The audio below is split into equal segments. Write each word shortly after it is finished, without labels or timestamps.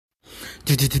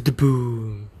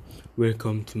Boom!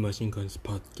 Welcome to Machine Guns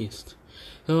Podcast.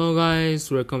 Hello guys,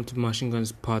 welcome to Machine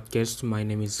Guns Podcast. My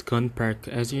name is Gun Park.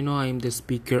 As you know, I am the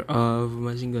speaker of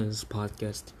Machine Guns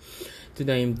Podcast.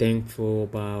 Today I'm thankful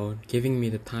about giving me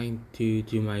the time to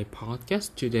do my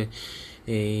podcast today,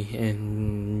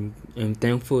 and I'm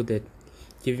thankful that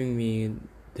giving me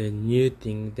the new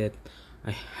thing that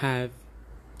I have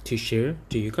to share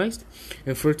to you guys.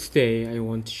 And for today I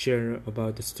want to share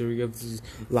about the story of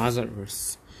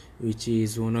Lazarus, which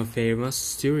is one of famous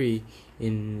story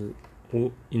in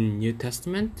New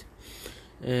Testament,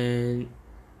 and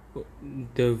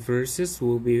the verses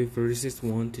will be verses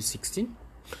 1 to 16.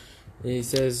 It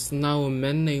says, "Now a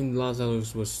man named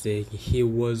Lazarus was sick. He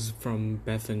was from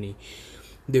Bethany,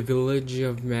 the village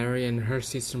of Mary and her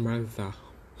sister Martha.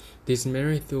 This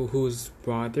Mary, whose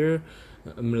brother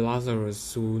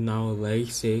Lazarus, who now lay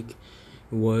sick,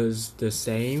 was the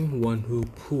same one who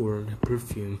poured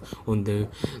perfume on the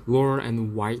Lord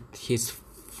and wiped his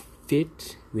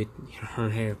feet with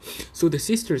her hair. So the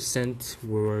sisters sent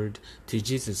word to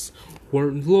Jesus,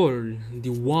 'Lord, the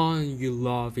one you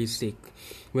love is sick.'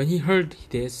 When he heard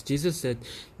this, Jesus said,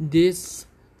 'This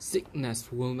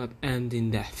sickness will not end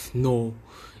in death. No,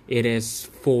 it is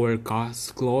for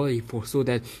God's glory, so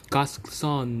that God's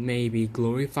Son may be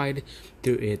glorified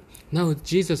through it.' Now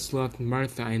Jesus loved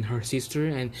Martha and her sister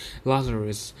and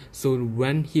Lazarus. So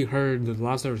when he heard that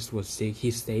Lazarus was sick, he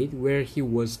stayed where he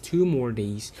was 2 more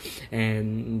days.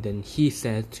 And then he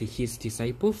said to his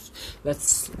disciples,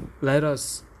 'Let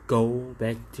us go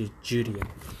back to Judea.'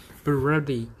 But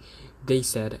already they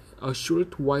said, 'A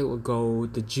short while ago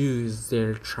the Jews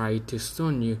there tried to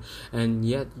stone you, and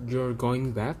yet you're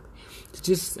going back?'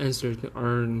 Jesus answered,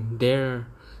 'Are there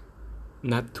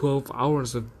not 12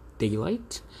 hours of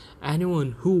daylight?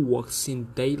 Anyone who walks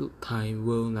in daytime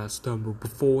will not stumble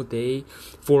for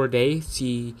they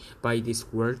see by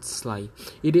this word's light.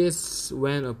 It is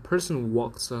when a person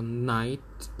walks at night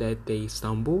that they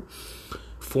stumble,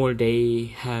 for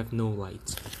they have no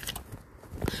light.'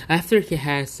 After he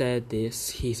had said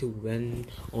this, he went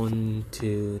on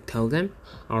to tell them,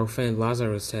 'Our friend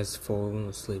Lazarus has fallen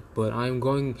asleep, but I am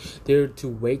going there to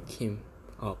wake him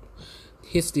up.'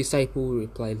 His disciple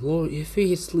replied, 'Lord, if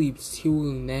he sleeps, he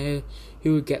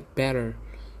will get better.'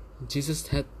 Jesus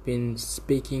had been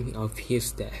speaking of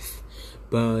his death,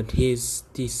 but his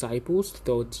disciples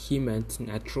thought he meant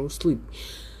natural sleep.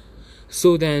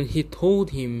 So then he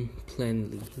told him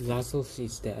plainly, 'Lazarus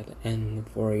is dead, and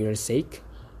for your sake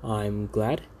I'm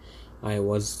glad I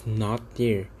was not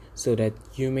there, so that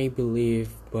you may believe,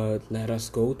 but let us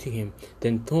go to him.'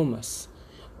 Then Thomas,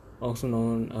 also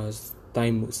known as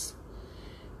Didymus,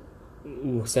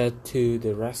 said to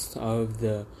the rest of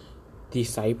the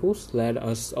disciples, 'Let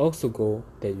us also go,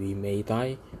 that we may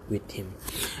die with him.'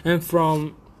 And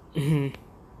from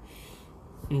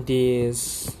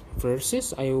these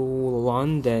verses, I will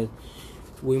learn that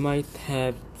we might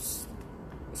have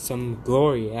some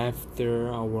glory after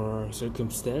our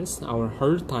circumstance, our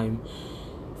hard time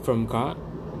from God,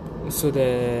 so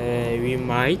that we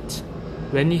might,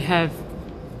 when we have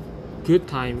good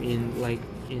time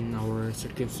in our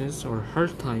circumstance or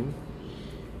hard time,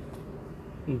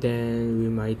 then we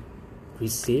might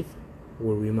receive,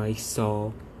 or we might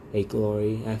saw a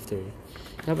glory after.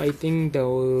 Yep, I think that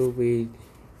will be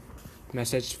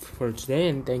message for today,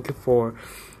 and thank you for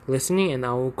listening, and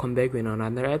I will come back with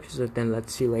another episode. Then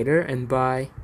let's see you later, and bye.